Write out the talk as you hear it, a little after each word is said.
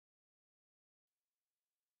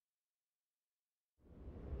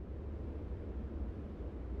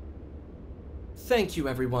Thank you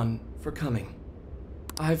everyone for coming.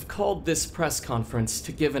 I've called this press conference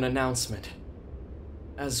to give an announcement,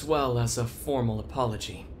 as well as a formal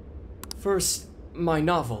apology. First, my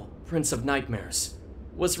novel, Prince of Nightmares,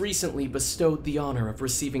 was recently bestowed the honor of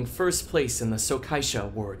receiving first place in the Sokaisha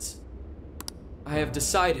Awards. I have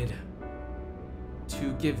decided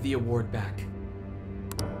to give the award back.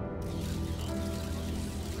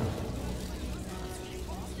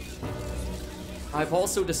 I've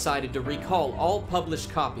also decided to recall all published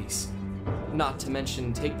copies, not to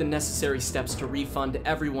mention take the necessary steps to refund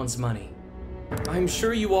everyone's money. I'm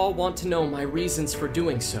sure you all want to know my reasons for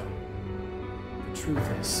doing so. The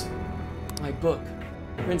truth is, my book,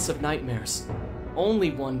 Prince of Nightmares,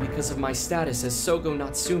 only won because of my status as Ango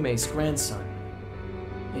Natsume's grandson.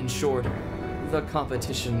 In short, the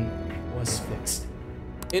competition was fixed.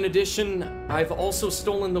 In addition, I've also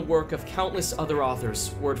stolen the work of countless other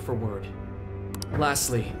authors, word for word.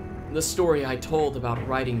 Lastly, the story I told about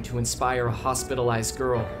writing to inspire a hospitalized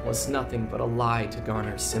girl was nothing but a lie to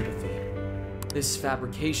garner sympathy. This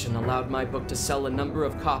fabrication allowed my book to sell a number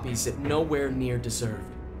of copies it nowhere near deserved.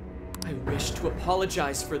 I wish to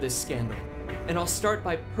apologize for this scandal, and I'll start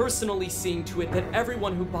by personally seeing to it that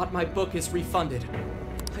everyone who bought my book is refunded.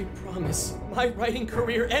 I promise my writing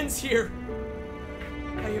career ends here.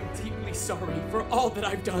 I am deeply sorry for all that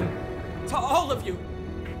I've done. To all of you.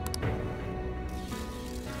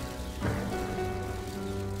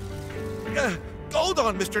 Hold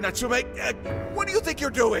on, Mr. Natsume. What do you think you're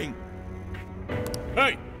doing?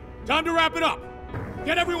 Hey, time to wrap it up.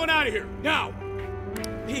 Get everyone out of here, now!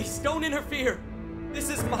 Please, don't interfere. This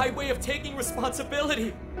is my way of taking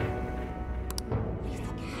responsibility.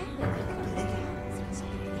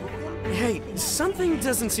 Hey, something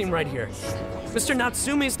doesn't seem right here. Mr.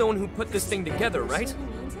 Natsume's the one who put this thing together, right?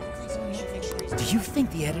 Do you think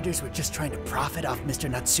the editors were just trying to profit off Mr.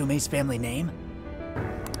 Natsume's family name?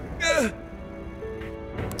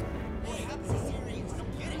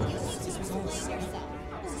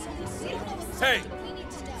 Hey!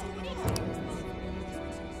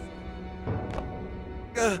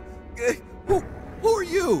 Who are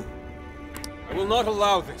you? I will not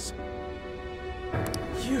allow this.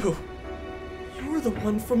 You're the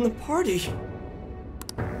one from the party.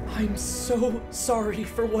 I'm so sorry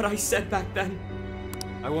for what I said back then.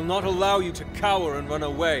 I will not allow you to cower and run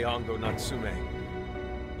away, Ango Natsume.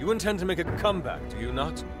 You intend to make a comeback, do you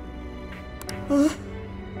not? Huh?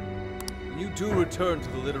 When you do return to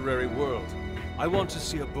the literary world, I want to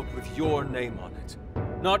see a book with your name on it,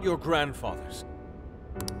 not your grandfather's.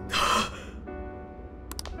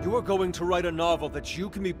 You are going to write a novel that you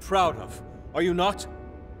can be proud of, are you not?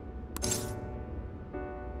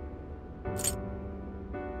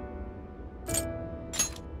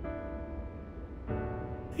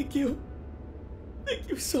 Thank you. Thank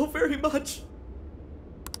you so very much.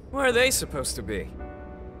 Where are they supposed to be?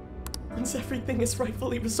 Once everything is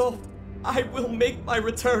rightfully resolved, I will make my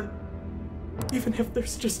return. Even if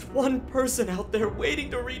there's just one person out there waiting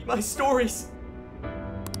to read my stories.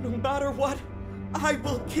 No matter what, I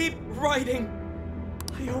will keep writing.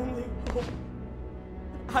 I only hope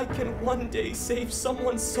I can one day save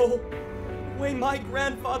someone's soul the way my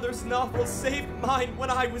grandfather's novel saved mine when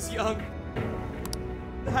I was young.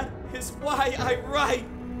 That is why I write.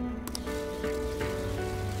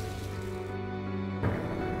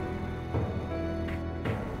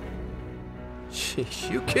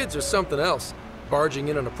 Sheesh, you kids are something else. Barging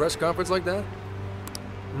in on a press conference like that?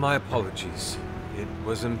 My apologies. It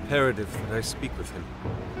was imperative that I speak with him.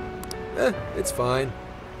 It's fine.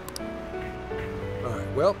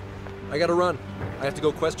 Alright, well, I gotta run. I have to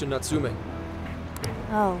go question Natsume.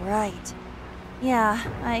 Oh, right. Yeah,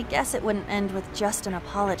 I guess it wouldn't end with just an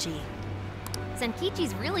apology.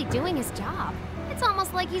 Senkichi's really doing his job. It's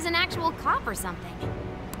almost like he's an actual cop or something.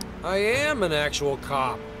 I am an actual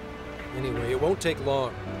cop. Anyway, it won't take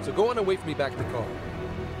long, so go on and wait for me back at the car.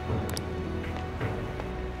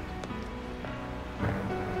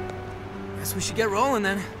 Guess we should get rolling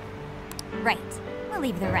then. Right. We'll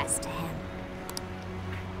leave the rest to him.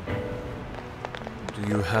 Do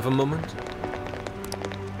you have a moment?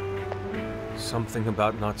 Something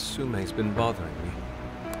about Natsume's been bothering me.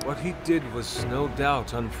 What he did was no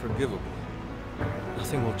doubt unforgivable.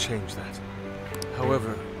 Nothing will change that.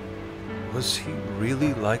 However, was he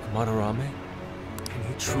really like Madarame? Can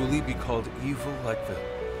he truly be called evil like the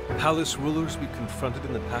palace rulers we confronted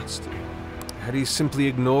in the past? Had he simply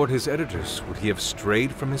ignored his editors, would he have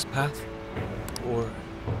strayed from his path? Or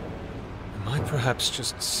am I perhaps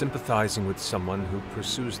just sympathizing with someone who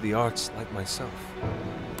pursues the arts like myself?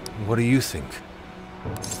 What do you think?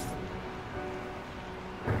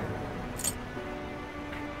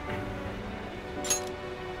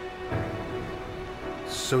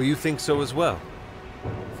 So you think so as well?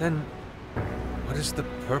 Then, what is the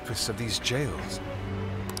purpose of these jails?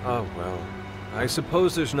 Oh well, I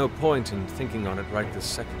suppose there's no point in thinking on it right this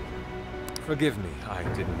second. Forgive me, I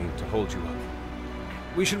didn't mean to hold you up.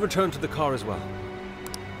 We should return to the car as well.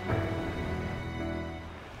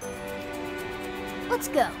 Let's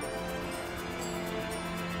go.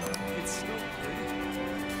 It's so pretty.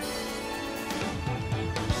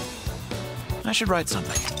 I should write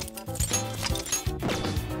something.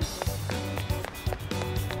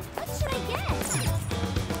 What should I get?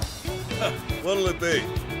 What'll it be?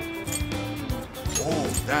 Oh,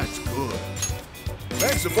 that's good.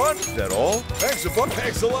 Thanks a bunch. Is that all? Thanks a bunch.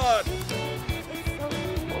 Thanks a lot.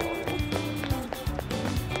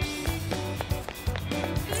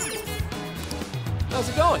 How's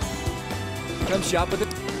it going? Come shop with it.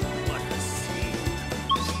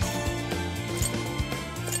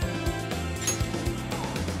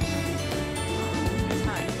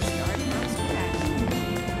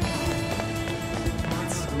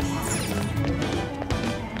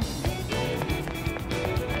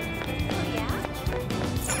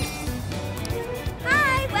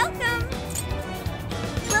 Hi, welcome.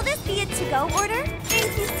 Will this be a to-go order?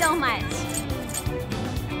 Thank you so much.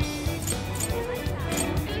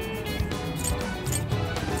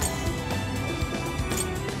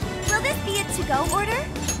 Will this be a to-go order?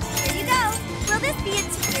 Here you go. Will this be a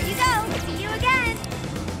here you go. See you again.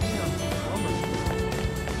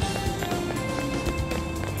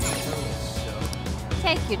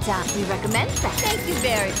 Take your time. We recommend that. Thank you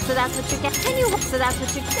very. So that's what you get. Can you? So that's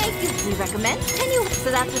what you. Thank you. We recommend. Can you? So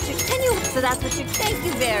that's what you. Can you? So that's what you. Thank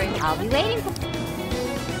you very. I'll be waiting for.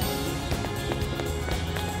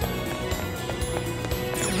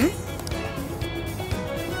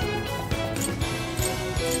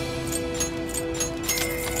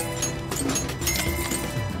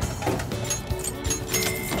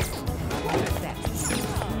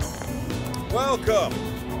 Welcome.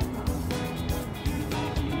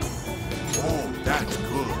 Oh, that's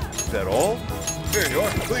good. Is that all? Here you are.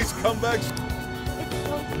 Please come back.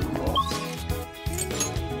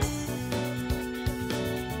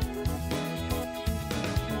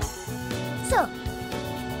 So.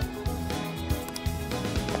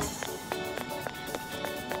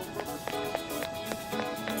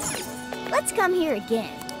 Let's come here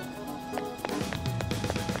again.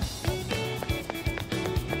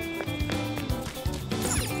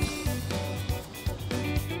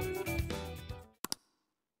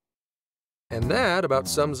 And that about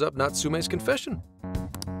sums up Natsume's confession.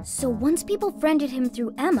 So once people friended him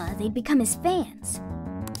through Emma, they'd become his fans.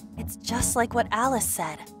 It's just like what Alice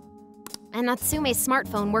said. And Natsume's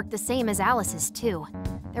smartphone worked the same as Alice's, too.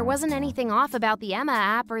 There wasn't anything off about the Emma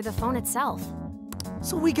app or the phone itself.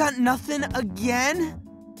 So we got nothing again?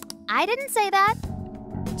 I didn't say that.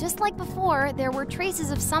 Just like before, there were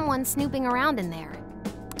traces of someone snooping around in there.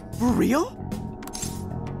 For real?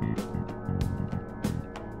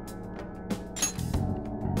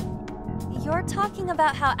 You're talking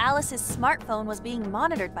about how Alice's smartphone was being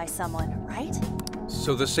monitored by someone, right?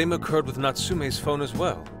 So the same occurred with Natsume's phone as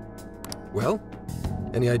well? Well,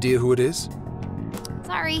 any idea who it is?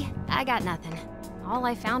 Sorry, I got nothing. All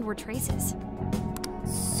I found were traces.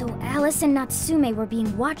 So Alice and Natsume were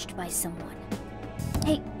being watched by someone.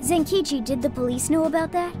 Hey, Zenkichi, did the police know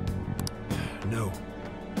about that? No.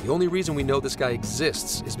 The only reason we know this guy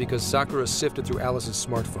exists is because Sakura sifted through Alice's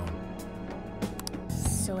smartphone.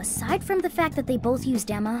 So aside from the fact that they both used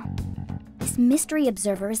Emma, this mystery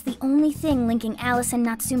observer is the only thing linking Alice and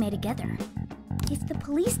Natsume together. If the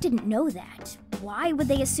police didn't know that, why would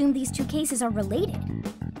they assume these two cases are related?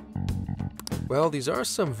 Well, these are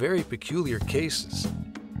some very peculiar cases.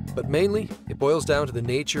 But mainly, it boils down to the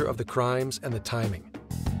nature of the crimes and the timing.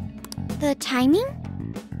 The timing?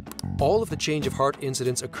 All of the change of heart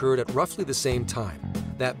incidents occurred at roughly the same time,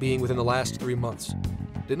 that being within the last 3 months.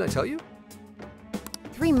 Didn't I tell you?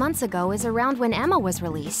 3 months ago is around when Emma was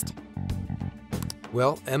released.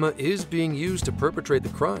 Well, Emma is being used to perpetrate the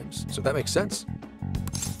crimes, so that makes sense.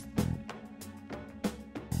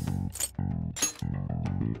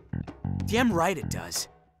 Damn right it does.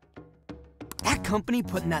 That company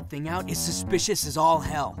putting that thing out is suspicious as all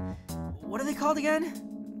hell. What are they called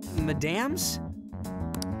again? Madams?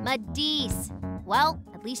 Madis. Well,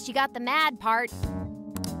 at least you got the mad part.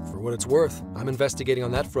 For what it's worth, I'm investigating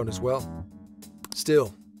on that front as well.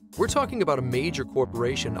 Still, we're talking about a major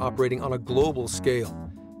corporation operating on a global scale.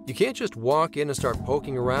 You can't just walk in and start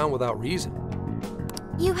poking around without reason.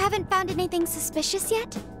 You haven't found anything suspicious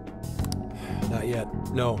yet? Not yet,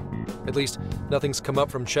 no. At least, nothing's come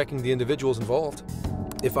up from checking the individuals involved.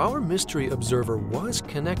 If our mystery observer was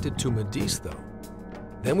connected to Madis, though,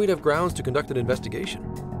 Then we'd have grounds to conduct an investigation.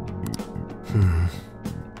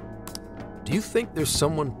 Do you think there's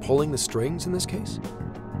someone pulling the strings in this case?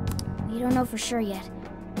 We don't know for sure yet.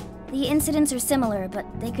 The incidents are similar, but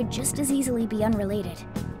they could just as easily be unrelated.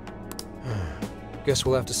 Guess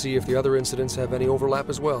we'll have to see if the other incidents have any overlap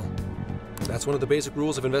as well. That's one of the basic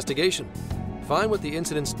rules of investigation. Find what the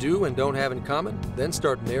incidents do and don't have in common, then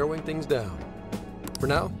start narrowing things down. For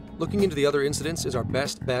now, looking into the other incidents is our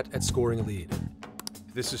best bet at scoring a lead.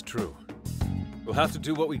 This is true. We'll have to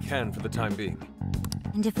do what we can for the time being.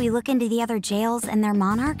 And if we look into the other jails and their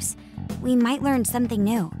monarchs, we might learn something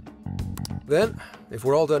new. Then, if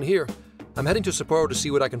we're all done here, I'm heading to Sapporo to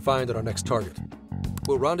see what I can find at our next target.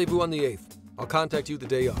 We'll rendezvous on the 8th. I'll contact you the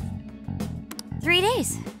day of. 3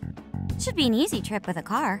 days. Should be an easy trip with a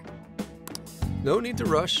car. No need to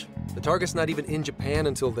rush. The target's not even in Japan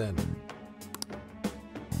until then.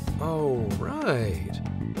 Oh, right.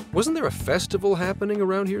 Wasn't there a festival happening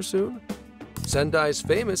around here soon? Sendai's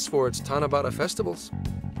famous for its Tanabata festivals.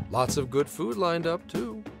 Lots of good food lined up,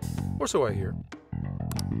 too. Or so I hear.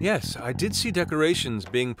 Yes, I did see decorations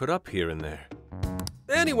being put up here and there.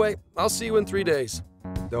 Anyway, I'll see you in 3 days.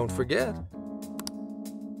 Don't forget.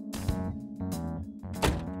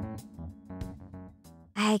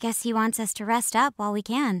 I guess he wants us to rest up while we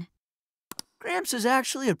can. Gramps is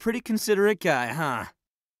actually a pretty considerate guy, huh?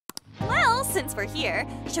 Well, since we're here,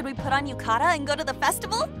 should we put on yukata and go to the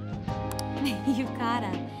festival?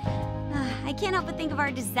 Yukata. I can't help but think of our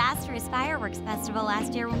disastrous fireworks festival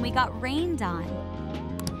last year when we got rained on.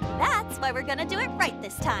 That's why we're gonna do it right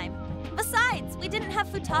this time. Besides, we didn't have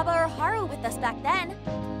Futaba or Haru with us back then.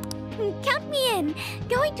 Count me in!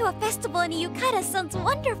 Going to a festival in a yukata sounds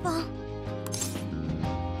wonderful!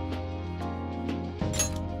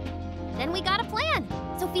 Then we got a plan!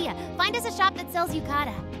 Sophia, find us a shop that sells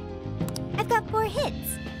yukata. I've got 4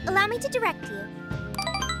 hits. Allow me to direct you.